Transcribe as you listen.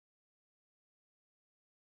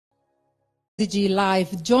SDG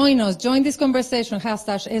Live. Join us. Join this conversation.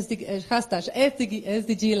 Hashtag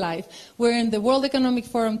SDG Live. We're in the World Economic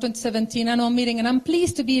Forum 2017 annual meeting, and I'm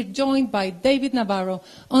pleased to be joined by David Navarro,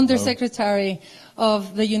 Undersecretary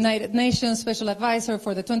of the United Nations, Special Advisor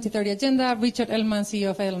for the 2030 Agenda, Richard Edelman,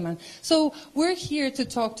 CEO of Edelman. So we're here to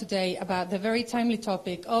talk today about the very timely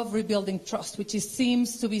topic of rebuilding trust, which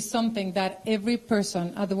seems to be something that every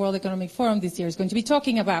person at the World Economic Forum this year is going to be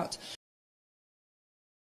talking about.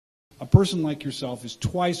 A person like yourself is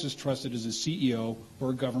twice as trusted as a CEO or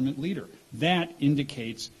a government leader. That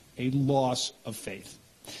indicates a loss of faith.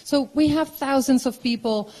 So we have thousands of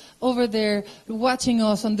people over there watching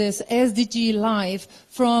us on this SDG Live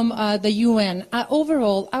from the UN.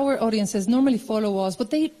 Overall, our audiences normally follow us, but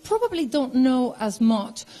they probably don't know as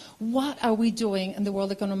much. What are we doing in the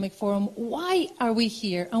World Economic Forum? Why are we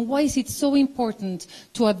here? And why is it so important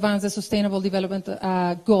to advance the Sustainable Development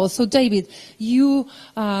Goals? So, David, you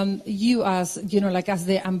as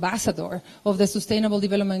the ambassador of the Sustainable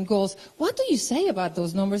Development Goals, what do you say about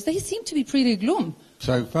those numbers? They seem to be pretty gloom.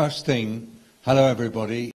 So, first thing, hello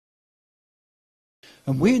everybody.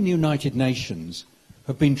 And we in the United Nations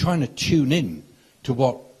have been trying to tune in to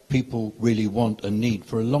what people really want and need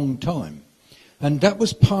for a long time. And that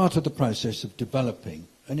was part of the process of developing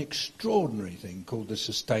an extraordinary thing called the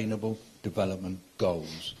Sustainable Development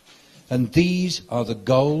Goals. And these are the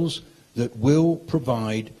goals that will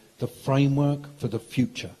provide the framework for the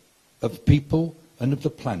future of people and of the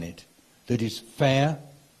planet that is fair,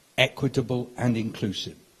 equitable and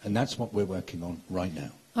inclusive. And that's what we're working on right now.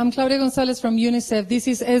 I'm Claudia Gonzalez from UNICEF. This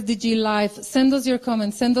is SDG Live. Send us your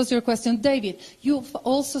comments, send us your questions. David, you've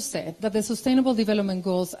also said that the Sustainable Development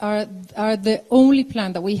Goals are the only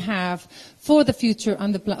plan that we have for the future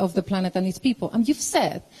and of the planet and its people. And you've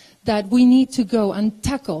said that we need to go and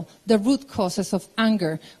tackle the root causes of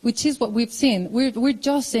anger, which is what we've seen. We're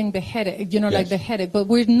just seeing the headache, Yes. like the headache, but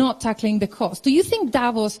we're not tackling the cause. Do you think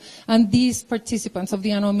Davos and these participants of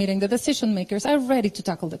the annual meeting, the decision makers, are ready to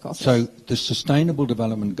tackle the causes? So the Sustainable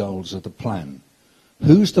Development Goals are the plan.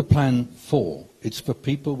 Who's the plan for? It's for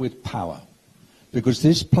people with power. Because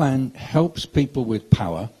this plan helps people with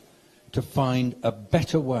power to find a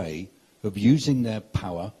better way of using their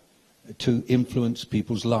power to influence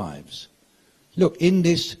people's lives. Look, in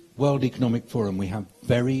this World Economic Forum, we have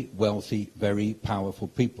very wealthy, very powerful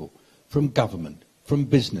people from government, from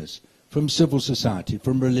business, from civil society,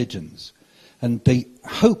 from religions. And the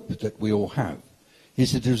hope that we all have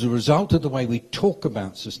is that as a result of the way we talk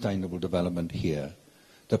about sustainable development here,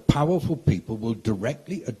 the powerful people will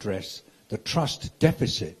directly address the trust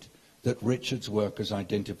deficit that Richard's work has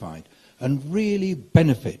identified and really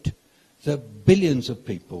benefit the billions of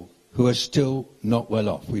people who are still not well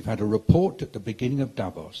off. We've had a report at the beginning of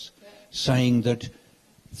Davos saying that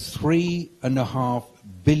 3.5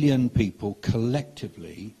 billion people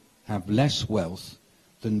collectively have less wealth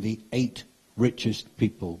than the 8 richest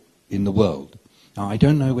people in the world. Now, I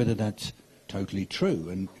don't know whether that's totally true,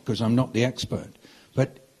 and because I'm not the expert,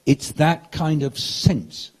 but it's that kind of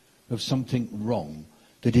sense of something wrong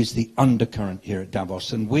that is the undercurrent here at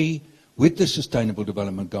Davos. And we, with the Sustainable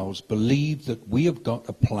Development Goals, believe that we have got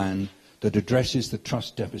a plan that addresses the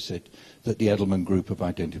trust deficit that the Edelman Group have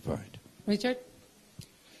identified. Richard?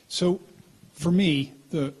 So, for me,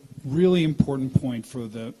 the really important point for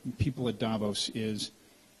the people at Davos is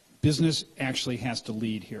business actually has to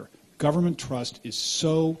lead here. Government trust is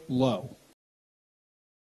so low.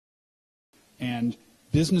 And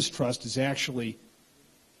business trust is actually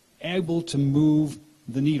able to move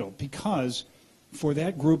the needle because for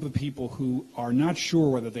that group of people who are not sure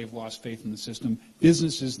whether they've lost faith in the system,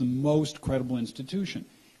 business is the most credible institution.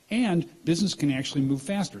 And business can actually move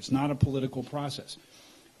faster. It's not a political process.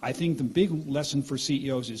 I think the big lesson for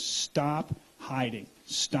CEOs is stop hiding.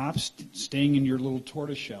 Stop staying in your little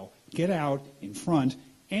tortoise shell. Get out in front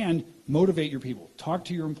and motivate your people. Talk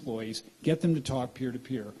to your employees. Get them to talk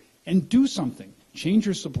peer-to-peer. And do something. Change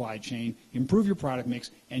your supply chain, improve your product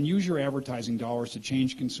mix, and use your advertising dollars to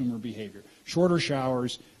change consumer behavior. Shorter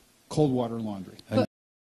showers, cold water laundry.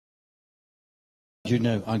 You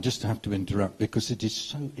know, I just have to interrupt because it is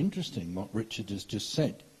so interesting what Richard has just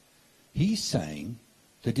said. He's saying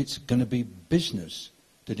that it's going to be business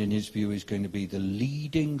that, in his view, is going to be the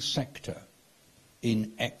leading sector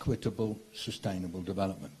in equitable, sustainable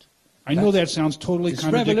development. I know that sounds totally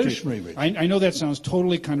contradictory. Revolutionary, Richard. I know that sounds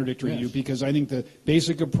totally contradictory to you Yes. because I think the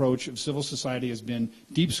basic approach of civil society has been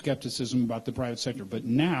deep skepticism about the private sector. But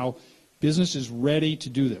now, business is ready to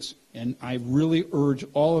do this. And I really urge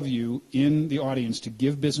all of you in the audience to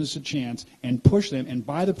give business a chance and push them and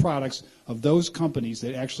buy the products of those companies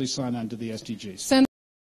that actually sign on to the SDGs.